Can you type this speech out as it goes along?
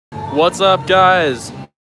What's up, guys?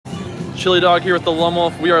 Chili Dog here with the Loam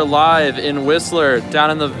Wolf. We are live in Whistler,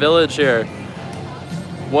 down in the village here.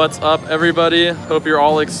 What's up, everybody? Hope you're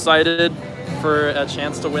all excited for a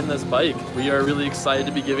chance to win this bike. We are really excited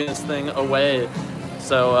to be giving this thing away.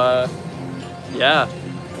 So, yeah,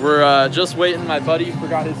 we're just waiting. My buddy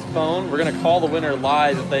forgot his phone. We're gonna call the winner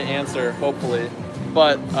live if they answer, hopefully.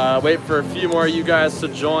 But wait for a few more of you guys to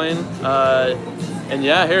join. And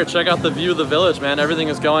yeah, here, check out the view of the village, man. Everything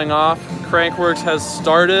is going off. Crankworks has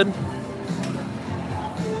started.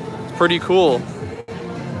 It's pretty cool.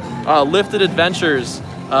 Lifted Adventures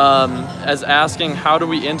as asking, how do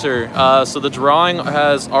we enter? So the drawing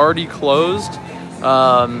has already closed.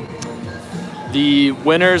 The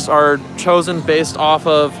winners are chosen based off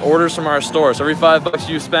of orders from our store. So every $5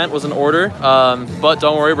 you spent was an order. But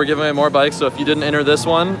don't worry, we're giving away more bikes. So if you didn't enter this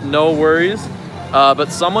one, no worries.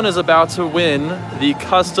 But someone is about to win the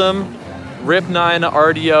custom Rip 9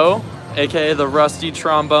 RDO, aka the Rusty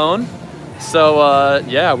Trombone. So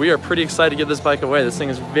yeah, we are pretty excited to give this bike away. This thing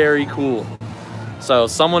is very cool. So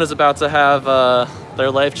someone is about to have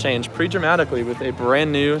their life change pretty dramatically with a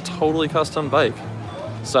brand new, totally custom bike.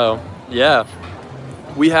 So yeah,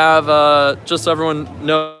 we have, just so everyone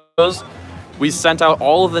knows, we sent out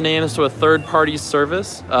all of the names to a third-party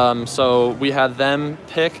service. So we had them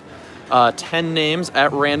pick 10 names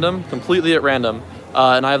at random, completely at random.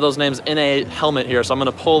 And I have those names in a helmet here. So I'm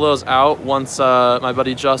gonna pull those out once my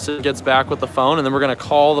buddy Justin gets back with the phone, and then we're gonna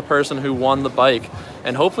call the person who won the bike,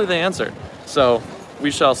 and hopefully they answer. So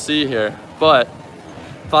we shall see here. But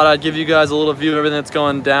thought I'd give you guys a little view of everything that's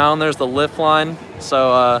going down. There's the lift line.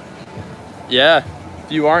 So yeah,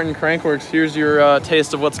 if you aren't in Crankworks, here's your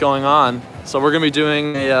taste of what's going on. So we're gonna be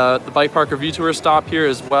doing the bike park review tour stop here,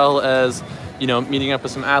 as well as, you know, meeting up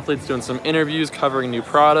with some athletes, doing some interviews, covering new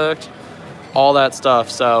product, all that stuff.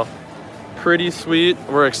 So pretty sweet.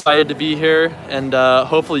 We're excited to be here, and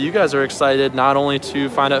hopefully you guys are excited not only to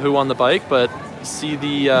find out who won the bike, but see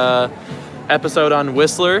the episode on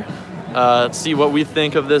Whistler, see what we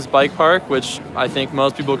think of this bike park, which I think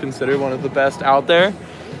most people consider one of the best out there.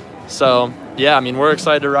 So yeah, I mean, we're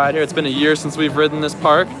excited to ride here. It's been a year since we've ridden this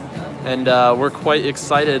park, and we're quite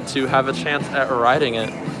excited to have a chance at riding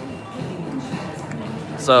it.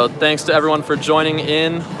 So thanks to everyone for joining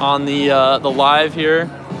in on the live here.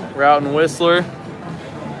 We're out in Whistler.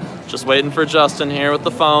 Just waiting for Justin here with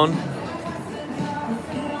the phone.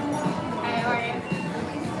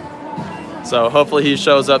 So hopefully he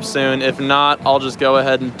shows up soon. If not, I'll just go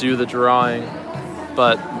ahead and do the drawing.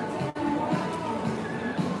 But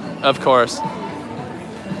of course.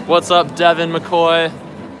 What's up, Devin McCoy?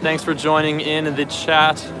 Thanks for joining in the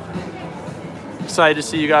chat. Excited to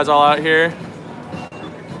see you guys all out here.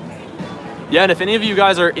 Yeah, and if any of you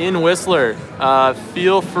guys are in Whistler,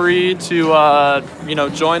 feel free to, you know,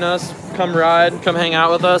 join us, come ride, come hang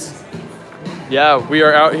out with us. Yeah, we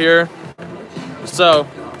are out here. So,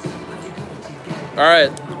 all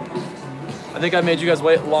right. I think I made you guys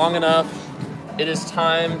wait long enough. It is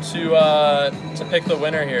time to pick the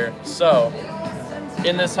winner here. So,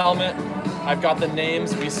 in this helmet, I've got the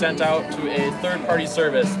names we sent out to a third-party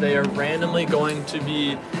service. They are randomly going to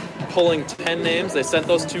be pulling 10 names. They sent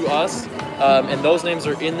those to us, and those names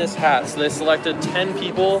are in this hat. So they selected 10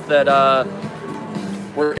 people that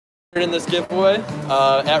were in this giveaway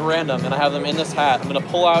at random, and I have them in this hat. I'm gonna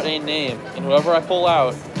pull out a name, and whoever I pull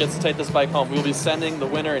out gets to take this bike home. We'll be sending the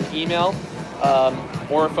winner an email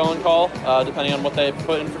or a phone call, depending on what they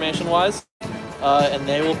put information-wise, and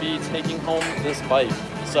they will be taking home this bike.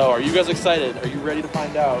 So are you guys excited? Are you ready to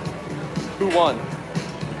find out who won?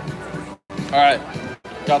 All right.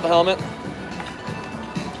 Got the helmet.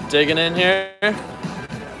 Digging in here.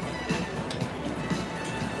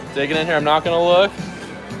 Digging in here. I'm not gonna look.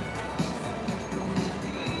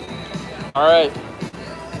 All right.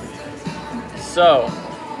 So,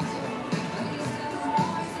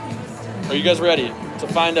 are you guys ready to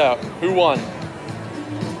find out who won?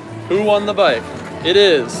 Who won the bike? It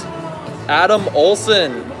is Adam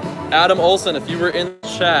Olson. Adam Olson, if you were in the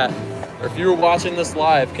chat, or if you were watching this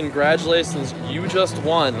live, congratulations, you just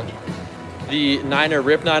won the Niner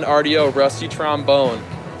Rip 9 RDO Rusty Trombone.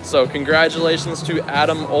 So congratulations to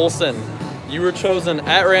Adam Olson. You were chosen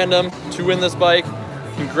at random to win this bike.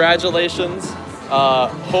 Congratulations.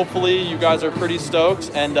 Hopefully you guys are pretty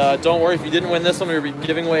stoked, and don't worry, if you didn't win this one, we'll be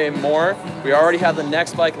giving away more. We already have the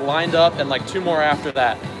next bike lined up and like 2 more after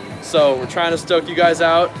that. So we're trying to stoke you guys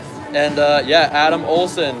out, and yeah, Adam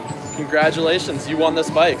Olson, congratulations, you won this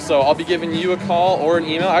bike. So I'll be giving you a call or an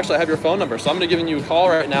email. Actually, I have your phone number, so I'm gonna giving you a call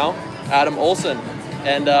right now, Adam Olson,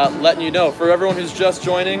 and letting you know. For everyone who's just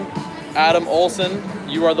joining, Adam Olson,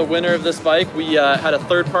 you are the winner of this bike. We had a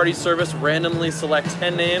third-party service randomly select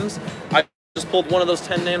 10 names. I just pulled one of those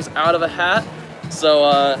 10 names out of a hat. So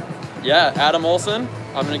yeah, Adam Olson,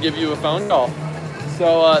 I'm gonna give you a phone call.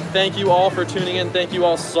 So thank you all for tuning in. Thank you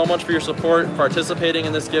all so much for your support, participating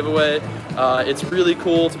in this giveaway. It's really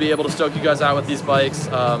cool to be able to stoke you guys out with these bikes.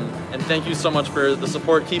 And thank you so much for the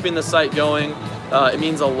support, keeping the site going. It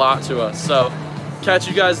means a lot to us. So catch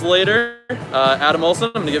you guys later. Adam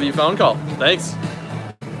Olson, I'm gonna give you a phone call. Thanks.